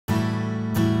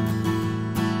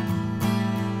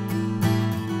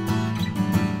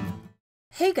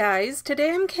Hey guys, today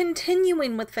I'm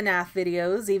continuing with FNAF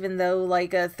videos, even though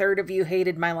like a third of you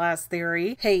hated my last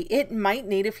theory. Hey, it might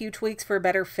need a few tweaks for a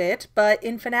better fit, but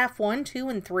in FNAF 1, 2,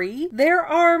 and 3, there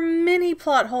are many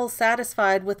plot holes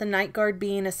satisfied with the night guard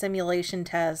being a simulation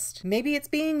test. Maybe it's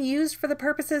being used for the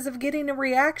purposes of getting a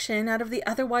reaction out of the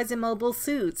otherwise immobile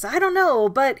suits. I don't know,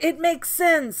 but it makes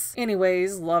sense.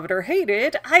 Anyways, love it or hate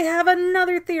it, I have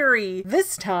another theory.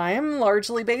 This time,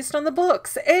 largely based on the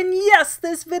books. And yes,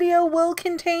 this video will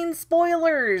contain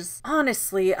spoilers.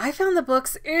 Honestly, I found the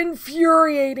books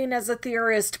infuriating as a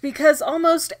theorist because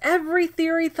almost every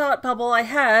theory thought bubble I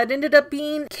had ended up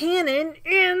being canon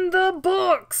in the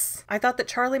books. I thought that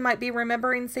Charlie might be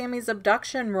remembering Sammy's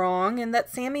abduction wrong and that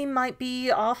Sammy might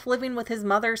be off living with his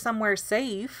mother somewhere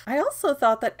safe. I also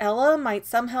thought that Ella might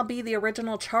somehow be the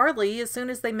original Charlie as soon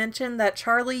as they mentioned that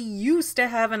Charlie used to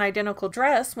have an identical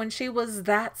dress when she was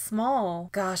that small.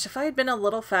 Gosh, if I had been a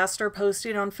little faster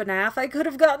posting on FNAF, I could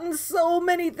have gotten so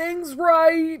many things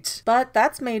right. But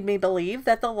that's made me believe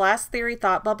that the last theory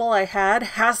thought bubble I had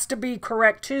has to be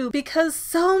correct too, because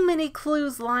so many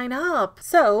clues line up.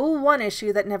 So one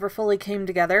issue that never fully came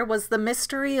together was the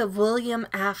mystery of William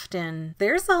Afton.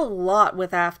 There's a lot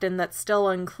with Afton that's still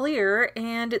unclear,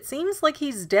 and it seems like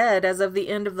he's dead as of the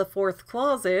end of the fourth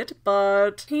closet,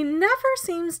 but he never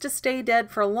seems to stay dead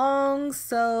for long,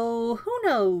 so who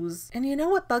knows? And you know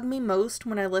what bugged me most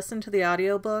when I listened to the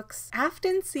audiobooks?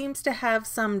 Afton seems to have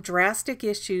some drastic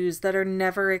issues that are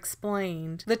never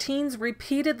explained. The teens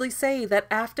repeatedly say that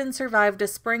Afton survived a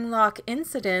springlock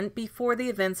incident before the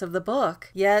events of the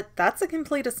book. Yet, that's a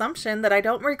complete assumption that I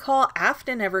don't recall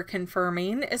Afton ever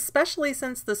confirming, especially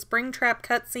since the Springtrap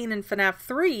cutscene in FNAF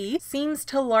 3 seems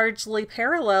to largely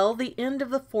parallel the end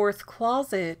of the fourth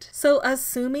closet. So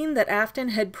assuming that Afton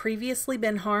had previously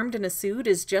been harmed in a suit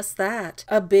is just that.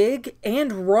 A big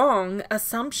and wrong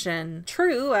assumption.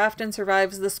 True, Afton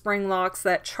survives the spring locks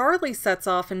that Charlie sets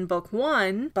off in book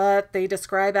 1, but they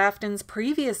describe Afton's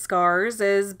previous scars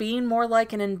as being more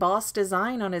like an embossed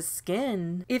design on his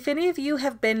skin. If any of you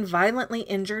have been violently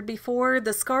injured before,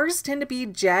 the scars tend to be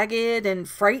jagged and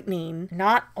frightening,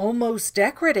 not almost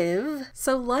decorative.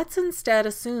 So let's instead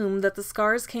assume that the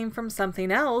scars came from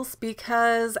something else,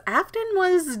 because Afton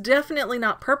was definitely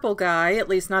not Purple Guy, at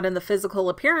least not in the physical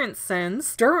appearance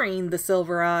sense, during the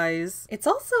Silver Eyes. It's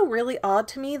also really odd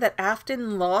to me that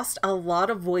Afton lost a lot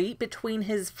of weight between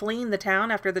his fleeing the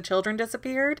town after the children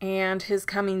disappeared and his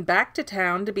coming back to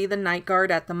town to be the night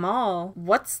guard at the mall.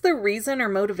 What's the reason or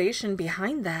motivation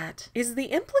behind that? Is the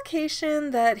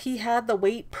implication that he had the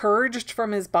weight purged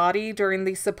from his body during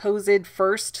the supposed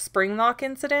first springlock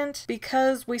incident?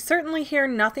 Because we certainly hear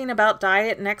nothing about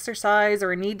diet and exercise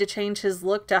or a need to change his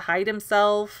look to hide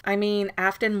himself. I mean,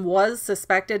 Afton was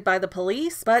suspected by the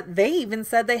police, but they even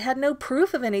said they had no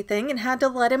proof of anything and had to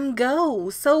let him go.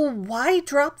 So why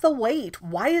drop the weight?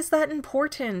 Why is that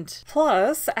important?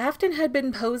 Plus, Afton had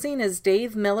been posing as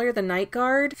Dave Miller, the night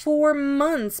guard, for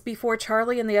months before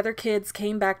Charlie and the other kids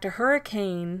came back to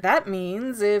Hurricane. That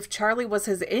means if Charlie was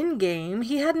his endgame,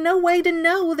 he had no way to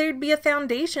know there'd be a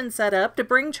foundation set up to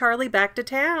bring Charlie back to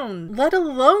town, let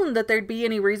alone that there'd be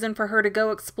any reason for her to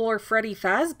go explore Freddy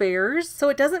Fazbear's. So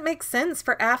it doesn't make sense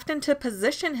for Afton to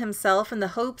position himself in the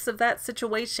hopes of that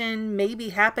situation maybe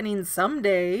happening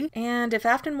someday. And if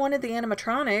Afton wanted the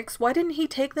animatronics, why didn't he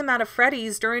take them out of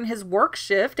Freddy's during his work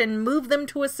shift and move them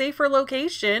to a safer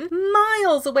location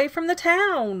miles away from the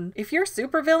town? If you're a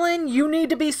supervillain, you need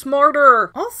to be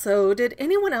smarter. Also, did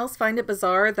anyone else find it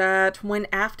bizarre that when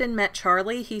Afton met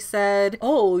Charlie, he said,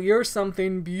 "Oh, you're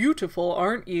something beautiful,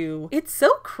 aren't you?" It's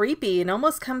so creepy and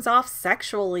almost comes off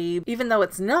sexually, even though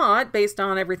it's not based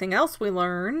on everything else we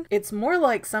learn. It's more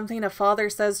like something a father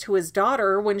says to his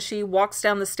daughter when she walks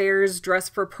down the stairs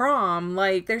dressed for prom.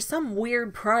 Like, there's some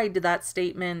weird pride to that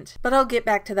statement. But I'll get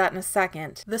back to that in a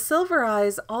second. The Silver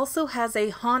Eyes also has a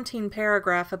haunting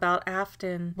paragraph about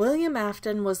Afton. William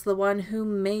Afton was the one who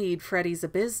made Freddy's a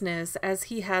business, as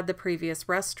he had the previous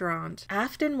restaurant.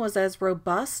 Afton was as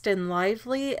robust and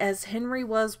lively as Henry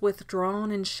was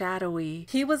withdrawn and shadowy.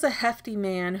 He was a hefty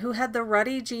man who had the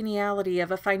ruddy geniality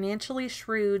of a financially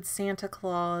shrewd Santa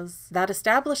Claus. That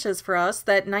establishes for us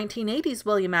that 1980s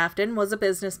William Afton was a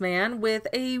businessman with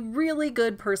a really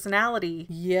good personality.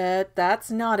 Yet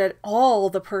that's not at all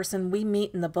the person we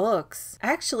meet in the books.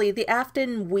 Actually, the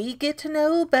Afton we get to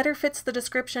know better fits the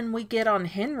description we get on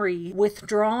Henry,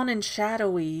 withdrawn and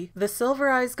shadowy. The Silver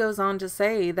Eyes goes on to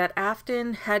say that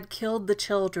Afton had killed the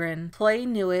children. Play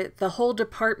knew it, the whole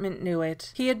department knew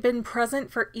it. He had been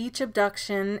present for each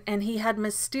abduction, and he had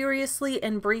mysteriously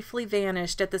and briefly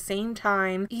vanished at the same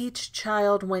time each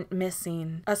child went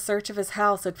missing. A search of his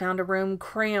house had found a room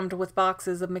crammed with boxes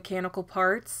boxes of mechanical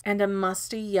parts and a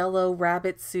musty yellow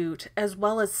rabbit suit, as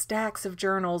well as stacks of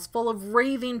journals full of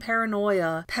raving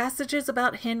paranoia, passages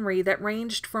about Henry that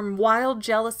ranged from wild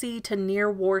jealousy to near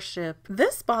worship.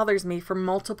 This bothers me for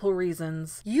multiple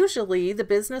reasons. Usually, the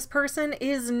business person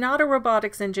is not a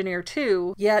robotics engineer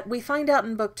too, yet we find out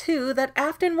in book 2 that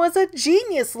Afton was a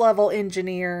genius-level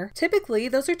engineer. Typically,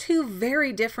 those are two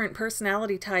very different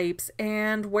personality types,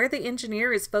 and where the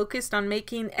engineer is focused on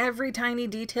making every tiny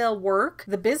detail work,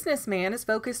 the businessman is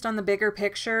focused on the bigger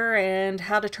picture and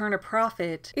how to turn a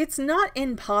profit. It's not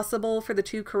impossible for the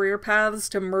two career paths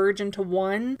to merge into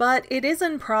one, but it is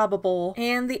improbable,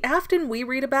 and the Afton we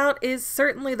read about is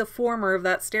certainly the former of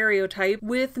that stereotype,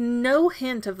 with no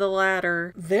hint of the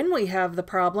latter. Then we have the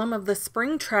problem of the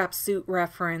Springtrap suit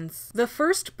reference. The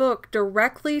first book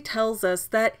directly tells us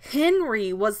that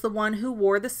Henry was the one who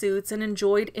wore the suits and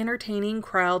enjoyed entertaining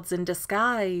crowds in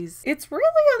disguise. It's really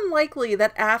unlikely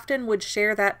that Afton would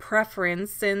share that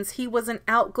preference since he was an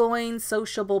outgoing,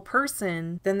 sociable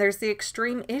person. Then there's the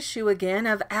extreme issue again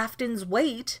of Afton's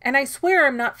weight, and I swear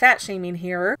I'm not fat-shaming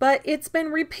here, but it's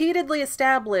been repeatedly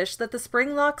established that the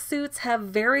Springlock suits have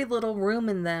very little room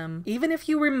in them. Even if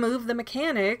you remove the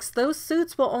mechanics, those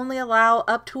suits will only allow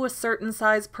up to a certain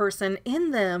size person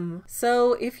in them.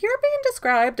 So if you're being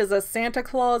described as a Santa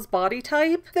Claus body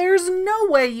type, there's no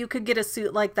way you could get a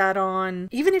suit like that on.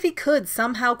 Even if he could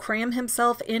somehow cram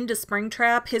himself into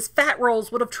Springtrap, his fat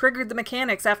rolls would have triggered the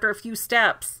mechanics after a few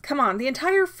steps. Come on, the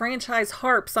entire franchise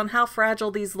harps on how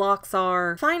fragile these locks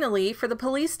are. Finally, for the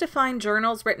police to find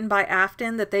journals written by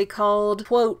Afton that they called,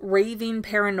 quote, raving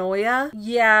paranoia,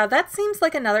 yeah, that seems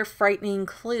like another frightening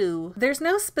clue. There's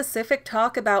no specific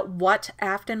talk about what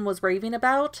Afton was raving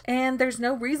about, and there's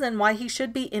no reason why he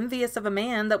should be envious of a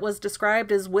man that was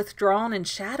described as withdrawn and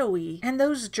shadowy. And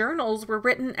those journals were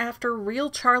written after real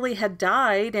Charlie had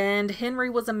died and Henry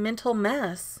was a mental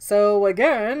mess. So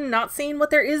again, not seeing what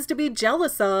there is to be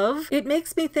jealous of, it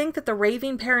makes me think that the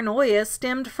raving paranoia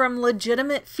stemmed from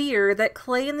legitimate fear that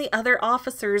Clay and the other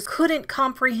officers couldn't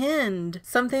comprehend.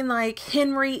 Something like,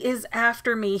 Henry is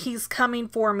after me, he's coming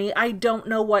for me, I don't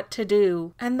know what to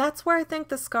do. And that's where I think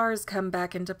the scars come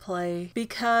back into play.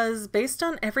 Because based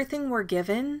on everything we're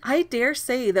given, I dare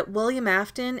say that William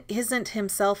Afton isn't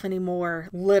himself anymore.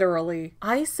 Literally.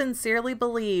 I sincerely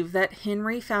believe that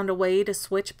Henry found a way to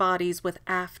switch bodies with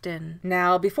Afton.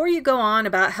 Now, before you go on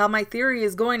about how my theory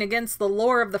is going against the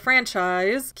lore of the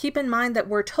franchise, keep in mind that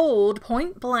we're told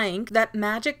point blank that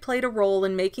magic played a role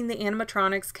in making the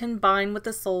animatronics combine with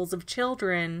the souls of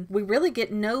children. We really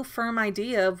get no firm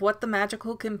idea of what the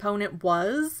magical component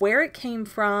was, where it came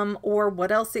from, or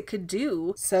what else it could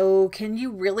do. So can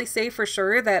you really say for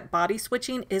sure that body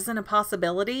switching isn't a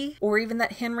possibility? Or even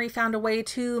that Henry found a way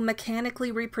to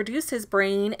mechanically reproduce his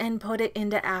brain and put it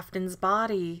into Afton's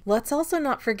body? Let's also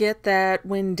not forget that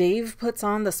when Dave puts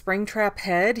on the Springtrap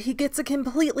head, he gets a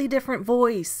completely different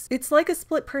voice. It's like a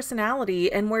split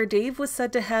personality, and where Dave was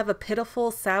said to have a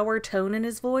pitiful, sour tone in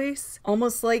his voice,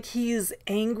 almost like he's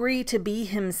angry to be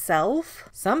himself,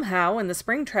 somehow in the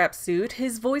Springtrap suit,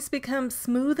 his voice becomes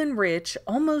smooth and rich,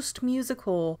 almost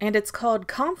musical, and it's called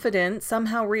confident,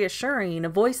 somehow reassuring, a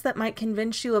voice that might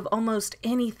convince you of almost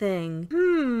anything.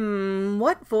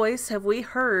 What voice have we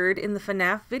heard in the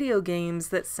FNAF video games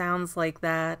that sounds like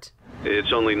that?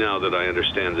 It's only now that I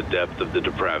understand the depth of the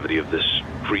depravity of this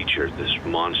creature, this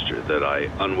monster that I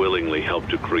unwillingly helped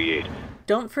to create.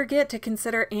 Don't forget to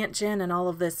consider Aunt Jen in all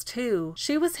of this too.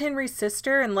 She was Henry's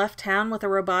sister and left town with a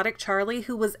robotic Charlie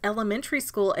who was elementary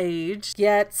school age,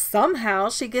 yet somehow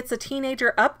she gets a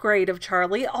teenager upgrade of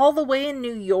Charlie all the way in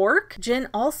New York. Jen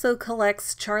also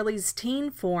collects Charlie's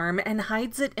teen form and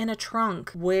hides it in a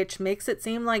trunk, which makes it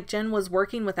seem like Jen was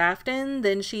working with Afton,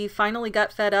 then she finally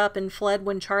got fed up and fled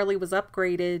when Charlie was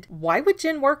upgraded. Why would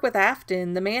Jen work with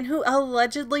Afton, the man who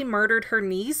allegedly murdered her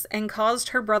niece and caused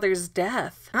her brother's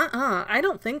death? I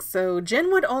don't think so.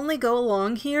 Jen would only go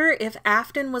along here if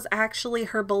Afton was actually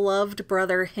her beloved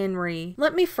brother Henry.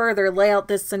 Let me further lay out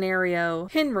this scenario.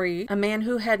 Henry, a man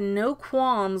who had no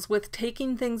qualms with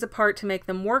taking things apart to make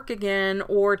them work again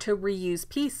or to reuse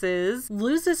pieces,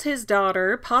 loses his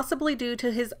daughter, possibly due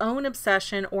to his own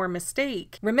obsession or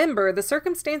mistake. Remember, the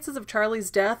circumstances of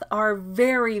Charlie's death are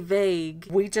very vague.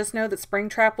 We just know that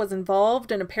Springtrap was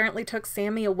involved and apparently took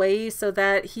Sammy away so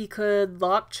that he could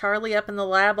lock Charlie up in the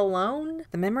lab lab alone?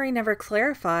 The memory never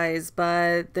clarifies,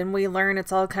 but then we learn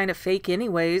it's all kind of fake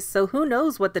anyways, so who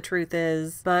knows what the truth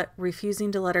is. But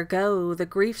refusing to let her go, the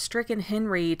grief-stricken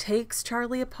Henry takes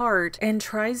Charlie apart and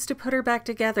tries to put her back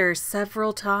together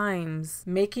several times,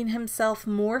 making himself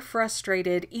more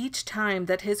frustrated each time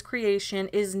that his creation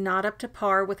is not up to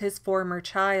par with his former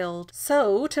child.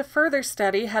 So, to further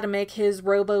study how to make his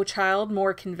robo-child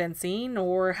more convincing,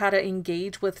 or how to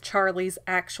engage with Charlie's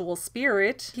actual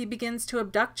spirit, he begins to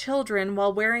abduct children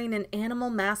while wearing an animal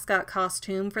mascot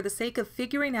costume for the sake of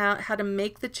figuring out how to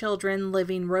make the children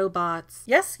living robots.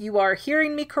 Yes, you are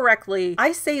hearing me correctly.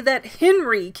 I say that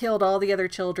Henry killed all the other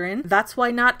children. That's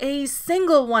why not a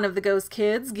single one of the ghost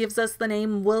kids gives us the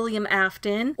name William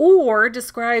Afton, or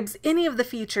describes any of the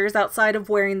features outside of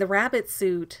wearing the rabbit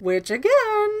suit. Which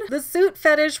again, the suit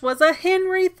fetish was a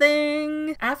Henry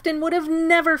thing. Afton would have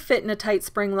never fit in a tight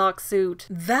spring lock suit.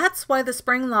 That's why the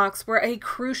spring locks were a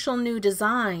crucial new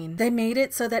design. They made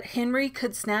it so that Henry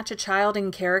could snatch a child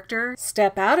in character,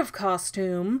 step out of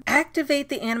costume, activate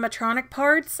the animatronic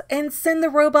parts, and send the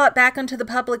robot back onto the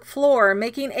public floor,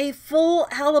 making a full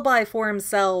alibi for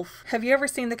himself. Have you ever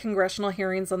seen the congressional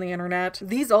hearings on the internet?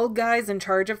 These old guys in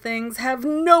charge of things have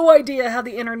no idea how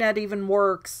the internet even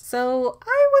works. So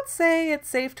I would say it's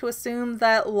safe to assume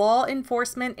that law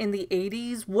enforcement in the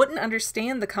 80s wouldn't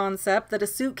understand the concept that a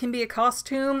suit can be a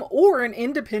costume or an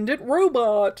independent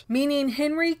robot. Meaning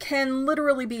Henry can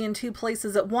literally be in two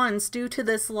places at once due to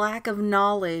this lack of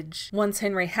knowledge. Once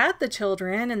Henry had the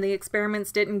children and the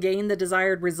experiments didn't gain the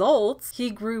desired results, he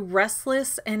grew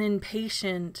restless and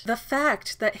impatient. The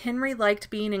fact that Henry liked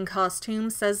being in costume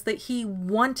says that he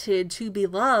wanted to be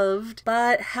loved,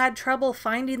 but had trouble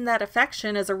finding that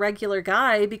affection as a regular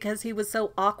guy because he was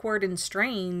so awkward and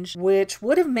strange, which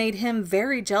would have made him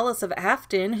very jealous of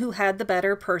Afton, who had the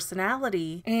better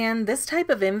personality. And this type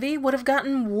of envy would have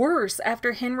gotten worse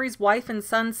after Henry's wife and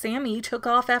son Sammy took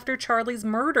off after Charlie's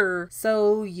murder.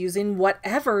 So, using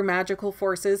whatever magical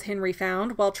forces Henry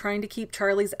found while trying to keep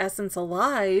Charlie's essence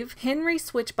alive, Henry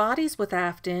switched bodies with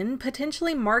Afton,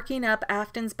 potentially marking up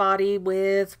Afton's body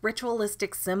with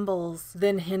ritualistic symbols.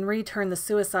 Then Henry turned the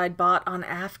suicide bot on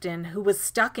Afton, who was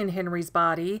stuck in Henry's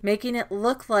body, making it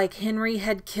look like Henry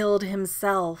had killed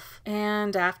himself.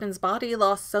 And Afton's body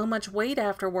lost so much weight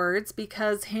afterwards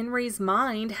because Henry's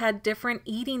mind had different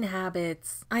eating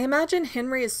habits. I imagine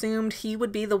Henry assumed he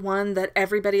would be the one that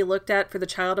everybody looked at for the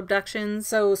child abductions,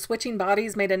 so switching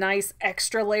bodies made a nice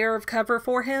extra layer of cover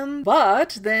for him.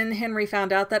 But then Henry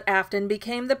found out that Afton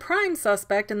became the prime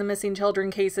suspect in the missing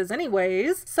children cases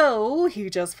anyways, so he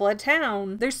just fled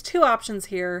town. There's two options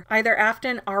here. Either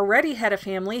Afton already had a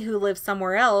family who lived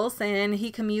somewhere else and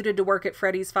he commuted to work at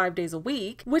Freddy's 5 days a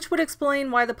week, which would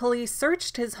explain why the police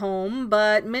searched his home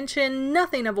but mentioned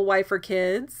nothing of a wife or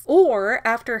kids. Or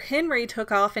after Henry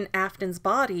took off in Afton's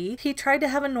body, he tried to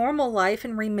have a normal life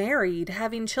and remarried,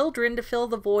 having children to fill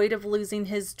the void of losing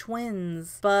his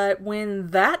twins. But when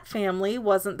that family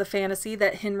wasn't the fantasy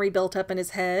that Henry built up in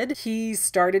his head, he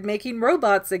started making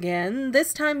robots again,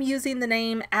 this time using the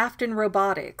name Afton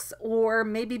Robotics. Or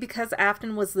maybe because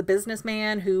Afton was the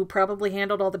businessman who probably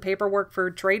handled all the paperwork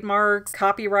for trademarks,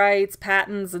 copyrights,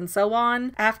 patents, and so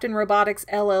on, Afton Robotics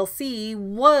LLC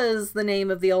was the name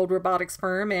of the old robotics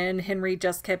firm, and Henry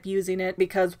just kept using it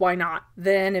because why not?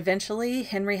 Then eventually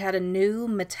Henry had a new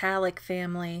metallic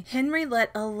family. Henry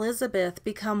let Elizabeth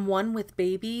become one with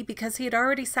Baby because he had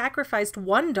already sacrificed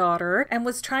one daughter and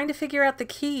was trying to figure out the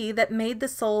key that made the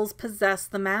souls possess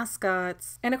the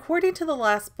mascots. And according to the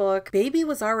last book, Baby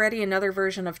was already another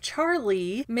version of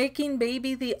Charlie, making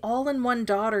Baby the all-in-one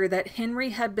daughter that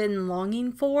Henry had been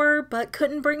longing for but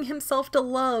couldn't bring himself to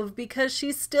love because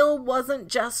she still wasn't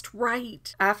just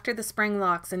right. After the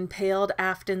Springlocks impaled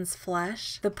Afton's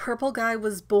flesh, the purple guy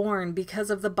was born because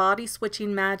of the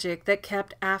body-switching magic that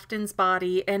kept Afton's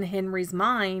body and Henry's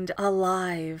mind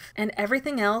alive. And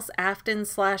everything else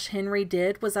Afton/Henry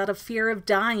did was out of fear of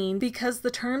dying because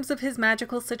the terms of his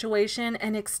magical situation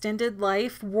and extended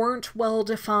life weren't well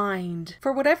defined.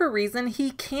 For whatever reason,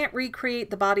 he can't recreate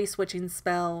the body-switching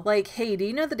spell. Like, hey, do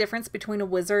you know the difference between a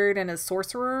wizard and a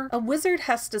sorcerer? A wizard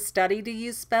has to study to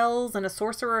use spells, and a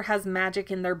sorcerer has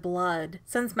magic in their blood.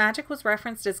 Since magic was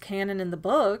referenced as canon in the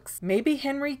books, maybe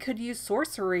Henry could use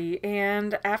sorcery,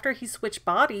 and after he switched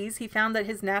bodies, he found that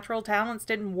his natural talents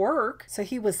didn't work, so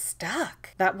he was stuck.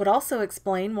 That would also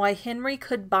explain why Henry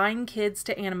could bind kids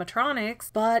to animatronics,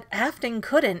 but Afton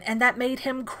couldn't, and that made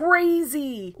him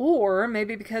crazy! Or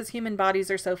maybe because human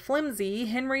bodies are so flimsy,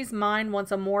 Henry's mind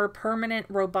wants a more permanent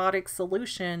robotic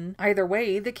solution. Either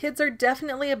way, the kids are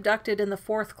definitely abducted in the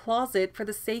fourth closet for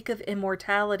the sake of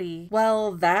immortality.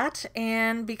 Well, that,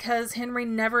 and because Henry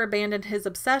never abandoned his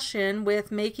obsession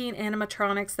with making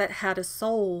animatronics that had a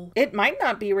soul. It might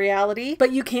not be reality,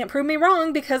 but you can't prove me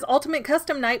wrong because Ultimate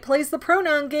Custom Night plays the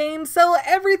pronoun game, so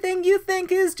everything you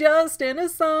think is just an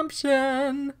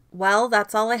assumption. Well,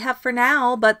 that's all I have for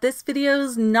now, but this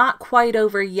video's not quite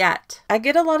over yet. I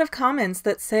get a lot of comments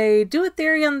that say, do a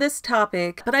theory on this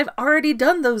topic, but I've already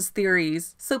done those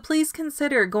theories. So please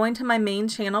consider going to my main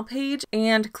channel page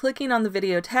and clicking on the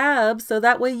video tab so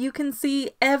that way you can see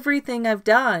everything I've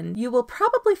done. You will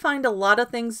probably find a lot of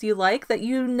things you like that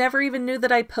you never even knew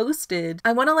that I posted.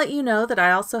 I want to let you know that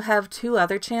I also have 2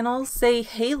 other channels, Say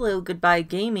Halo Goodbye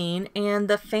Gaming and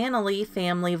the Family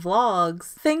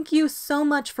Vlogs. Thank you so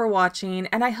much for watching,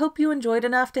 and I hope you enjoyed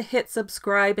enough to hit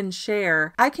subscribe and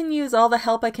share. I can use all the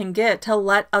help I can get to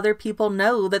let other people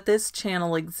know that this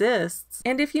channel exists.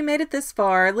 And if you made it this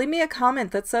far, leave me a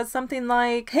comment that says something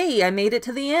like, hey, I made it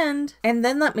to the end, and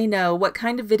then let me know what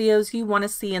kind of videos you want to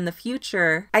see in the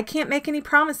future. I can't make any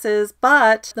promises,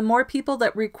 but the more people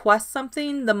that request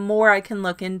something, the more I can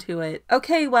look into it.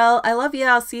 Okay, well, I love you.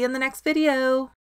 I'll see you in the next video.